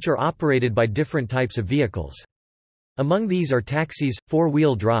villages, which are operated by different types of vehicles. Among these are taxis,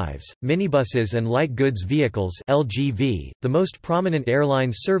 four-wheel drives, minibuses and light goods vehicles (LGV). The most prominent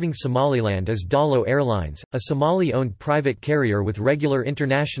airlines serving Somaliland is Dalo Airlines, a Somali-owned private carrier with regular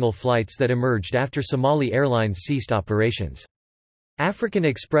international flights that emerged after Somali Airlines ceased operations. African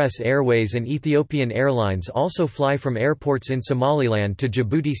Express Airways and Ethiopian Airlines also fly from airports in Somaliland to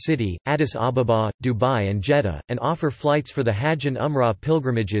Djibouti City, Addis Ababa, Dubai and Jeddah, and offer flights for the Hajj and Umrah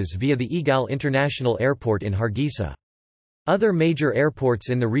pilgrimages via the Egal International Airport in Hargeisa. Other major airports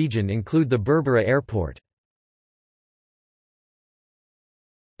in the region include the Berbera Airport.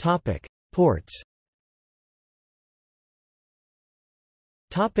 Ports.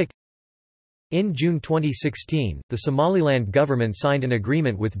 In June 2016, the Somaliland government signed an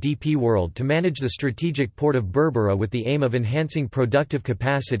agreement with DP World to manage the strategic port of Berbera with the aim of enhancing productive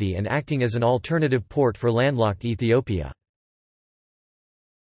capacity and acting as an alternative port for landlocked Ethiopia.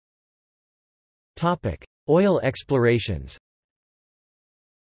 Oil explorations.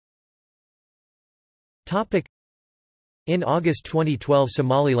 In August 2012,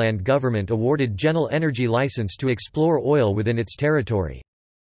 Somaliland government awarded Genel Energy license to explore oil within its territory.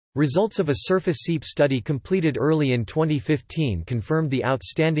 Results of a surface seep study completed early in 2015 confirmed the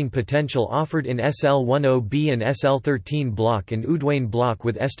outstanding potential offered in SL10B and SL13 block and Udwain block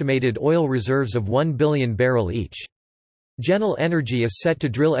with estimated oil reserves of 1 billion barrel each. Genel Energy is set to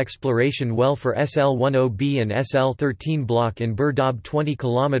drill exploration well for SL10B and SL13 block in Burdab 20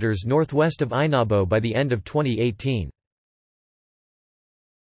 km northwest of Ainabo by the end of 2018.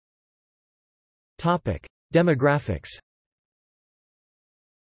 Demographics.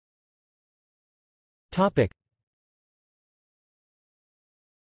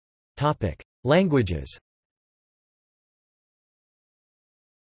 Languages.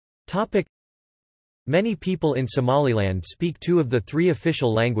 Many people in Somaliland speak two of the three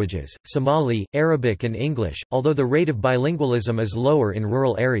official languages, Somali, Arabic and English, although the rate of bilingualism is lower in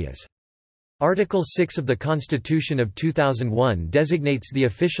rural areas. Article 6 of the Constitution of 2001 designates the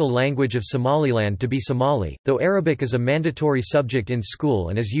official language of Somaliland to be Somali, though Arabic is a mandatory subject in school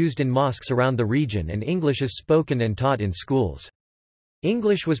and is used in mosques around the region, and English is spoken and taught in schools.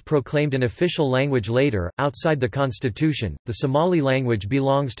 English was proclaimed an official language later. Outside the constitution, the Somali language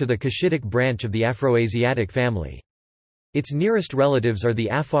belongs to the Cushitic branch of the Afroasiatic family. Its nearest relatives are the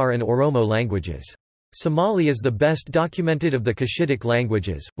Afar and Oromo languages. Somali is the best documented of the Cushitic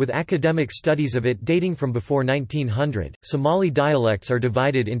languages, with academic studies of it dating from before 1900. Somali dialects are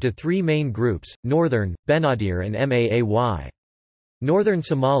divided into three main groups: Northern, Benadir, and Maay. Northern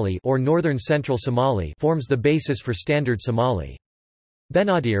Somali or Northern Central Somali forms the basis for Standard Somali.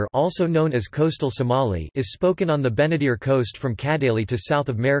 Benadir, also known as Coastal Somali, is spoken on the Benadir coast from Kadali to South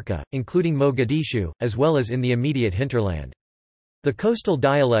America, including Mogadishu, as well as in the immediate hinterland. The coastal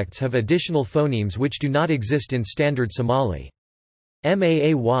dialects have additional phonemes which do not exist in Standard Somali.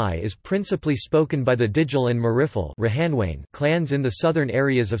 Maay is principally spoken by the Digil and Marifal clans in the southern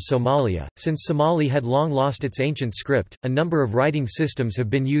areas of Somalia. Since Somali had long lost its ancient script, a number of writing systems have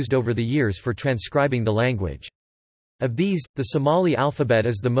been used over the years for transcribing the language. Of these, the Somali alphabet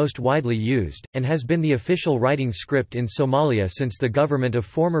is the most widely used, and has been the official writing script in Somalia since the government of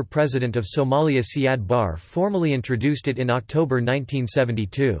former President of Somalia Siad Barre formally introduced it in October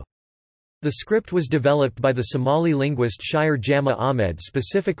 1972. The script was developed by the Somali linguist Shire Jama Ahmed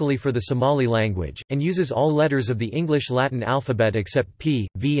specifically for the Somali language, and uses all letters of the English-Latin alphabet except P,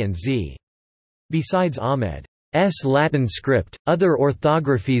 V and Z. Besides Ahmed's Latin script, other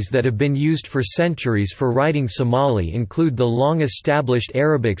orthographies that have been used for centuries for writing Somali include the long-established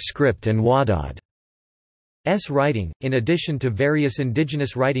Arabic script and Wadad's writing, in addition to various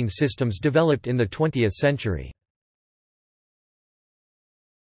indigenous writing systems developed in the 20th century.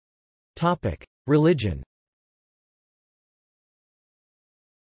 Religion.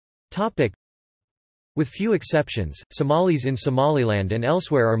 With few exceptions, Somalis in Somaliland and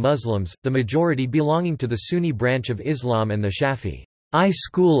elsewhere are Muslims, the majority belonging to the Sunni branch of Islam and the Shafi'i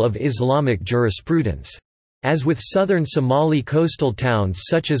school of Islamic jurisprudence. As with southern Somali coastal towns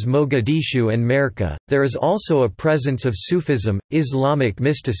such as Mogadishu and Merka, there is also a presence of Sufism, Islamic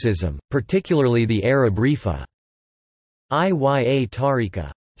mysticism, particularly the Arab Rifa Iya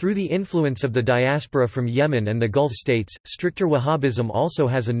Tariqa. Through the influence of the diaspora from Yemen and the Gulf states, stricter Wahhabism also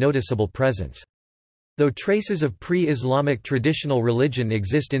has a noticeable presence. Though traces of pre-Islamic traditional religion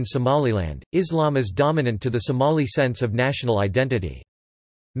exist in Somaliland, Islam is dominant to the Somali sense of national identity.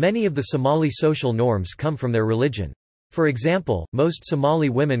 Many of the Somali social norms come from their religion. For example, most Somali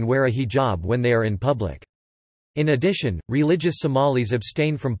women wear a hijab when they are in public. In addition, religious Somalis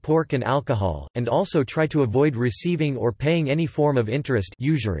abstain from pork and alcohol, and also try to avoid receiving or paying any form of interest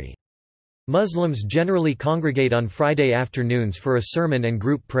usury. Muslims generally congregate on Friday afternoons for a sermon and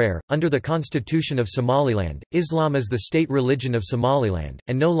group prayer. Under the Constitution of Somaliland, Islam is the state religion of Somaliland,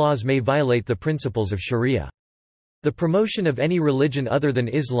 and no laws may violate the principles of Sharia. The promotion of any religion other than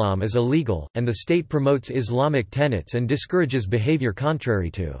Islam is illegal, and the state promotes Islamic tenets and discourages behavior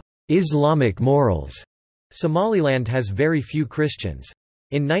contrary to Islamic morals. Somaliland has very few Christians.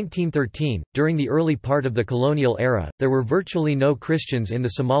 In 1913, during the early part of the colonial era, there were virtually no Christians in the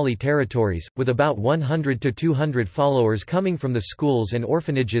Somali territories, with about 100 to 200 followers coming from the schools and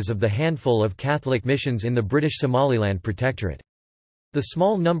orphanages of the handful of Catholic missions in the British Somaliland Protectorate. The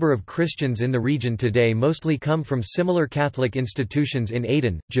small number of Christians in the region today mostly come from similar Catholic institutions in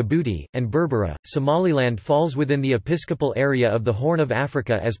Aden, Djibouti, and Berbera. Somaliland falls within the episcopal area of the Horn of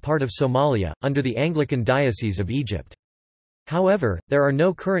Africa as part of Somalia, under the Anglican Diocese of Egypt. However, there are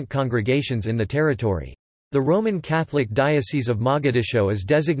no current congregations in the territory. The Roman Catholic Diocese of Mogadishu is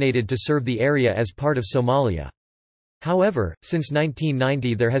designated to serve the area as part of Somalia. However, since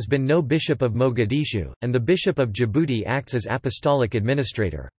 1990 there has been no Bishop of Mogadishu, and the Bishop of Djibouti acts as apostolic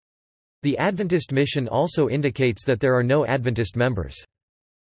administrator. The Adventist mission also indicates that there are no Adventist members.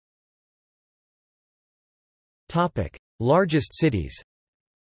 Largest cities.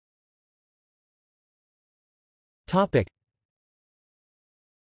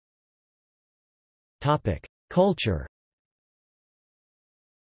 Culture.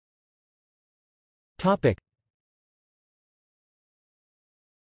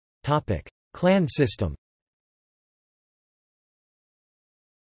 Clan system.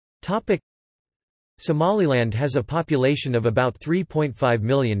 Somaliland has a population of about 3.5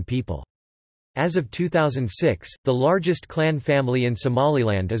 million people. As of 2006, the largest clan family in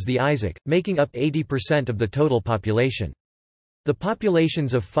Somaliland is the Isaac, making up 80% of the total population. The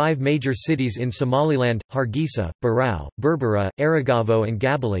populations of 5 major cities in Somaliland, Hargeisa, Barao, Berbera, Aragavo and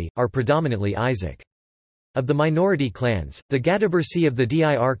Gabali, are predominantly Isaac. Of the minority clans, the Gadabursi of the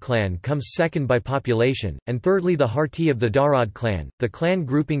Dir clan comes second by population, and thirdly the Harti of the Darad clan. The clan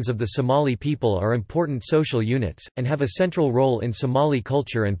groupings of the Somali people are important social units, and have a central role in Somali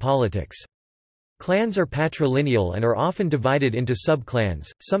culture and politics. Clans are patrilineal and are often divided into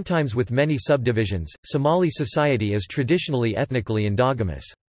sub-clans, sometimes with many subdivisions. Somali society is traditionally ethnically endogamous.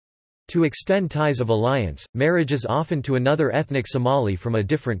 To extend ties of alliance, marriage is often to another ethnic Somali from a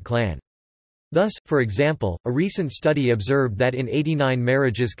different clan. Thus, for example, a recent study observed that in 89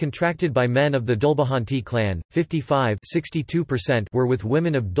 marriages contracted by men of the Dulbahanti clan, 55% were with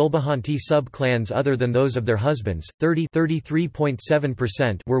women of Dulbahanti sub-clans other than those of their husbands,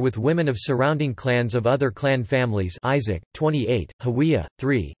 33.7% were with women of surrounding clans of other clan families Isaac, 28, Hawiya,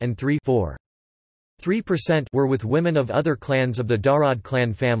 3, and 3% were with women of other clans of the Darad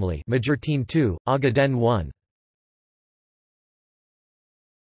clan family Majortine 2, Agaden 1.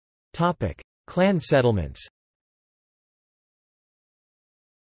 Clan settlements.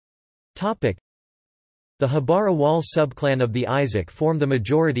 The Habara Wal subclan of the Isaac form the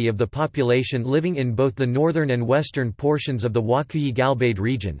majority of the population living in both the northern and western portions of the Wakuyi Galbade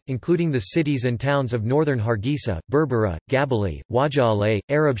region, including the cities and towns of northern Hargeisa, Berbera, Gabali, Wajale,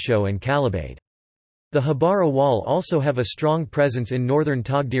 Arabsho and Kalabade. The Habara Wal also have a strong presence in northern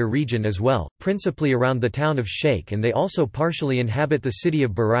Togdir region as well, principally around the town of Sheikh, and they also partially inhabit the city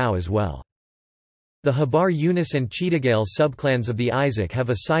of Barao as well. The Habar Yunus and Cheetagale subclans of the Isaac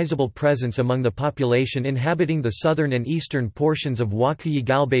have a sizable presence among the population inhabiting the southern and eastern portions of Wakuyi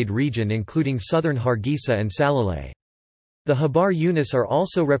Galbade region including southern Hargeisa and Salalay. The Habar Yunus are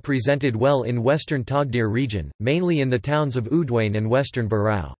also represented well in western Togdir region, mainly in the towns of Udwain and western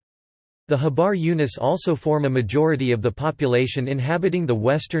Barao. The Habar Yunus also form a majority of the population inhabiting the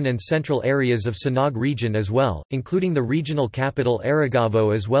western and central areas of Sanag region as well, including the regional capital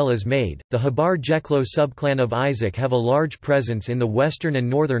Aragavo as well as Maid. The Habar Jeklo subclan of Isaac have a large presence in the western and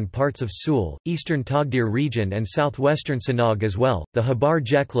northern parts of Sul, eastern Togdir region and southwestern Sanag as well. The Habar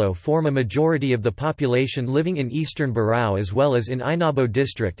Jeklo form a majority of the population living in eastern Barao as well as in Ainabo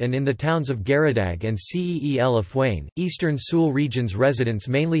district and in the towns of Garadag and Ceel Afwain. Eastern Sul region's residents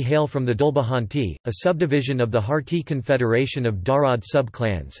mainly hail from the Dulbahanti, a subdivision of the Harti Confederation of Darad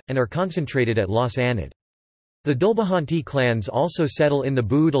sub-clans, and are concentrated at Las Anad. The Dulbahanti clans also settle in the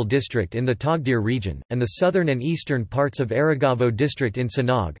Buudal district in the Togdir region, and the southern and eastern parts of Aragavo district in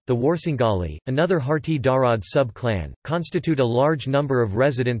Sanag. The Warsangali, another Harti Darad sub-clan, constitute a large number of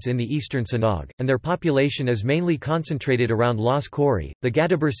residents in the eastern Sanag, and their population is mainly concentrated around Las Kori. The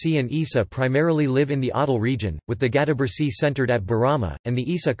Gadabursi and Isa primarily live in the Adal region, with the Gadabursi centered at Barama, and the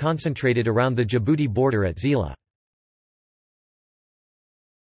Isa concentrated around the Djibouti border at Zila.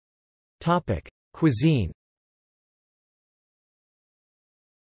 Cuisine.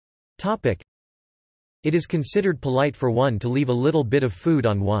 It is considered polite for one to leave a little bit of food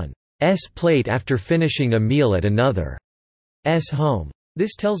on one's plate after finishing a meal at another's home.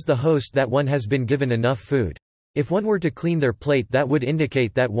 This tells the host that one has been given enough food. If one were to clean their plate, that would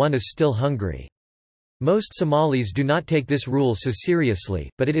indicate that one is still hungry. Most Somalis do not take this rule so seriously,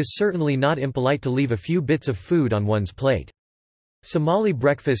 but it is certainly not impolite to leave a few bits of food on one's plate. Somali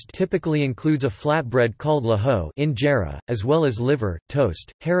breakfast typically includes a flatbread called laho injera, as well as liver,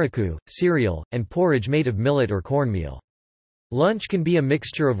 toast, haraku, cereal, and porridge made of millet or cornmeal. Lunch can be a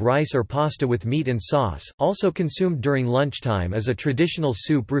mixture of rice or pasta with meat and sauce. Also consumed during lunchtime is a traditional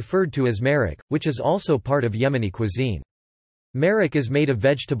soup referred to as marek, which is also part of Yemeni cuisine. Marek is made of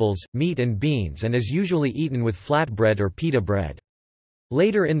vegetables, meat and beans and is usually eaten with flatbread or pita bread.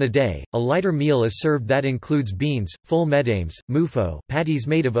 Later in the day, a lighter meal is served that includes beans, full medames, mufo, patties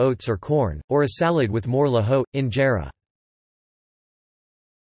made of oats or corn, or a salad with more laho, injera.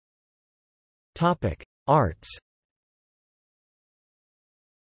 Arts.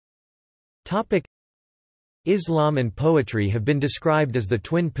 Islam and poetry have been described as the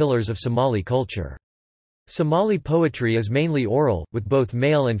twin pillars of Somali culture. Somali poetry is mainly oral, with both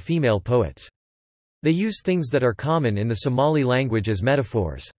male and female poets. They use things that are common in the Somali language as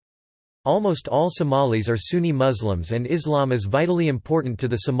metaphors. Almost all Somalis are Sunni Muslims and Islam is vitally important to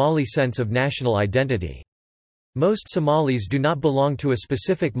the Somali sense of national identity. Most Somalis do not belong to a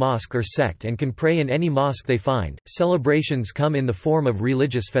specific mosque or sect and can pray in any mosque they find. Celebrations come in the form of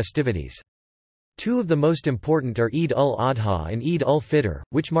religious festivities. Two of the most important are Eid ul-Adha and Eid ul-Fitr,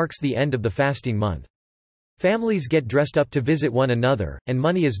 which marks the end of the fasting month. Families get dressed up to visit one another, and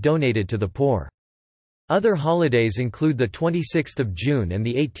money is donated to the poor. Other holidays include the 26th of June and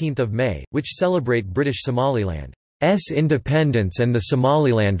the 18th of May, which celebrate British Somaliland's independence and the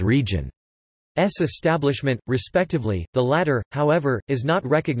Somaliland region's establishment, respectively. The latter, however, is not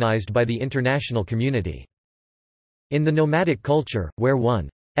recognized by the international community. In the nomadic culture, where one's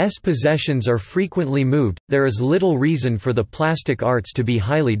possessions are frequently moved, there is little reason for the plastic arts to be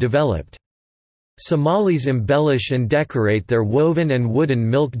highly developed. Somalis embellish and decorate their woven and wooden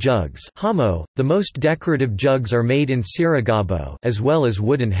milk jugs. The most decorative jugs are made in Sirigabo, as well as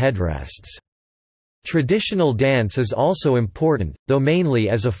wooden headrests. Traditional dance is also important, though mainly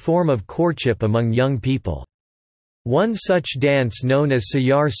as a form of courtship among young people. One such dance known as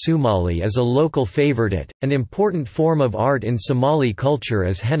Sayar Somali is a local favorite. An important form of art in Somali culture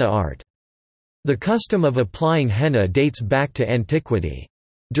is henna art. The custom of applying henna dates back to antiquity.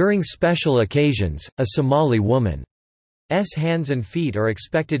 During special occasions, a Somali woman's hands and feet are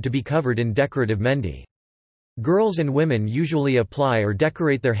expected to be covered in decorative mehndi. Girls and women usually apply or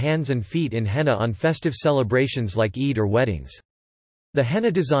decorate their hands and feet in henna on festive celebrations like Eid or weddings. The henna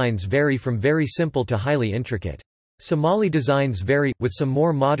designs vary from very simple to highly intricate. Somali designs vary, with some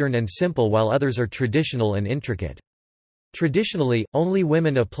more modern and simple while others are traditional and intricate. Traditionally, only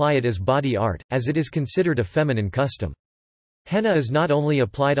women apply it as body art, as it is considered a feminine custom. Henna is not only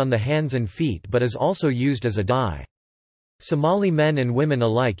applied on the hands and feet but is also used as a dye. Somali men and women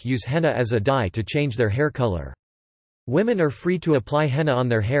alike use henna as a dye to change their hair color. Women are free to apply henna on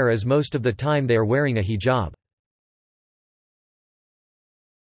their hair as most of the time they are wearing a hijab.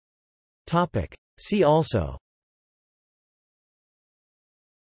 See also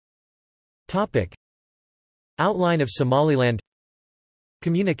Outline of Somaliland,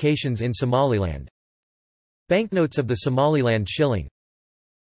 Communications in Somaliland, Banknotes of the Somaliland shilling,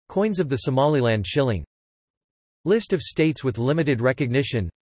 Coins of the Somaliland shilling, List of states with limited recognition,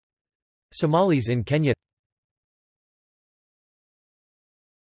 Somalis in Kenya.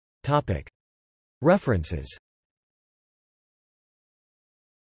 References.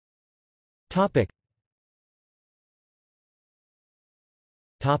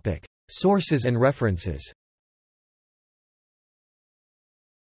 Sources and references.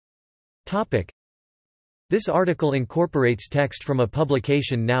 This article incorporates text from a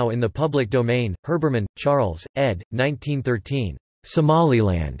publication now in the public domain. Herbermann, Charles, ed. 1913.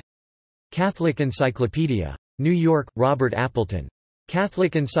 Somaliland. Catholic Encyclopedia. New York, Robert Appleton.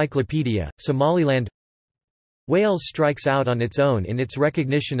 Catholic Encyclopedia, Somaliland. Wales strikes out on its own in its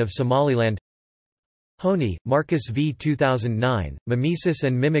recognition of Somaliland. Honey, Marcus v. 2009, Mimesis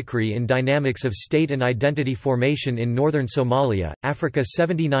and Mimicry in Dynamics of State and Identity Formation in Northern Somalia, Africa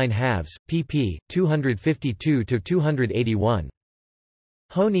 79 halves, pp. 252–281.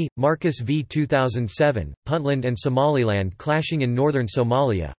 Honey, Marcus v. 2007, Puntland and Somaliland Clashing in Northern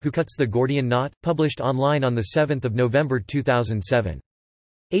Somalia, Who Cuts the Gordian Knot? Published online on 7 November 2007.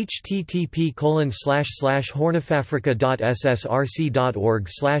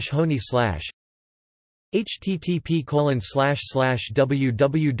 http://hornofafrica.ssrc.org/honey/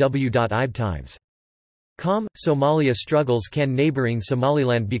 http://www.ibtimes.com Somalia struggles. Can neighboring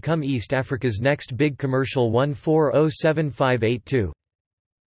Somaliland become East Africa's next big commercial? 14075882.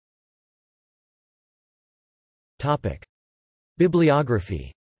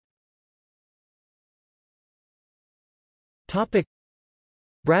 Bibliography.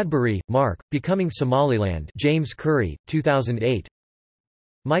 Bradbury, Mark, Becoming Somaliland, James Curry, 2008.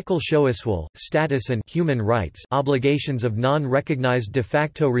 Michael Shoaswell, Status and Human Rights Obligations of Non-Recognized De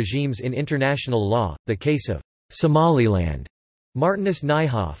Facto Regimes in International Law, The Case of Somaliland. Martinus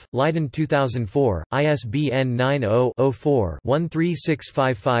Nijhoff, Leiden 2004, ISBN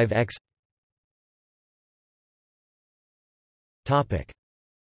 90-04-13655-X.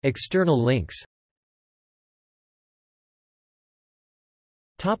 External links.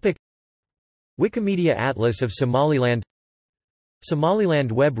 Wikimedia Atlas of Somaliland.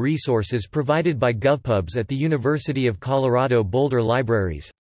 Somaliland web resources provided by GovPubs at the University of Colorado Boulder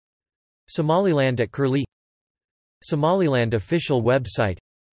Libraries. Somaliland at Curlie. Somaliland official website.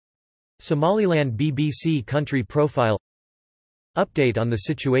 Somaliland BBC country profile. Update on the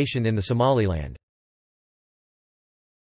situation in the Somaliland.